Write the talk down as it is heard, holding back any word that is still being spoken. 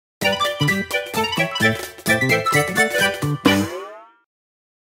You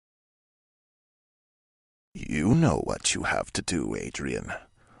know what you have to do, Adrien.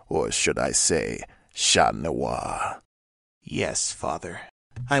 Or should I say, Chat Noir. Yes, Father.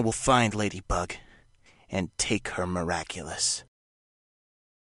 I will find Ladybug and take her Miraculous.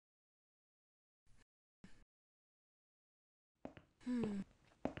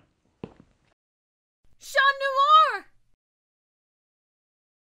 Chat Noir!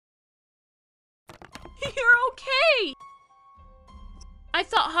 You're okay! I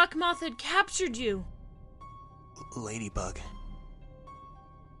thought Hawkmoth had captured you. Ladybug.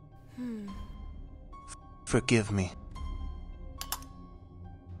 Forgive me.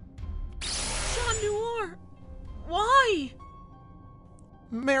 Chat Noir! Why?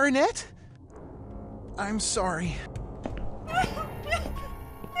 Marinette? I'm sorry.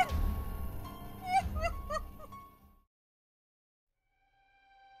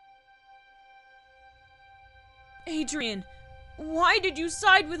 Adrien, why did you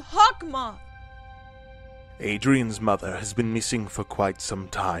side with Hawkmoth? Adrien's mother has been missing for quite some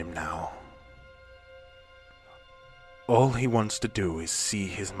time now. All he wants to do is see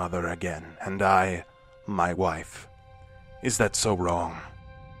his mother again, and I, my wife. Is that so wrong?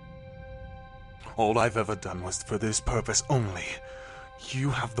 All I've ever done was for this purpose only. You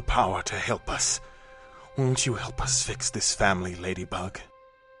have the power to help us. Won't you help us fix this family, Ladybug?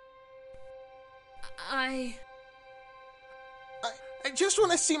 I just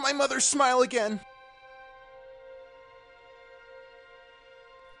want to see my mother smile again.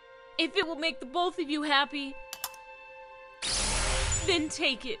 If it will make the both of you happy, then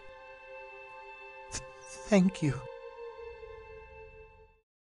take it. Thank you.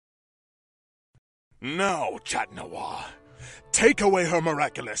 Now, Chat Noir. Take away her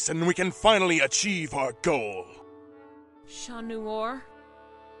Miraculous, and we can finally achieve our goal. Chat Noir?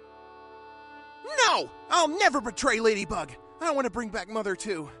 No! I'll never betray Ladybug. I want to bring back Mother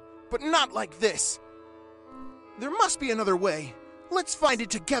too, but not like this. There must be another way. Let's find it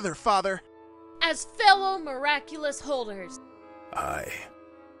together, Father. As fellow Miraculous holders. Aye.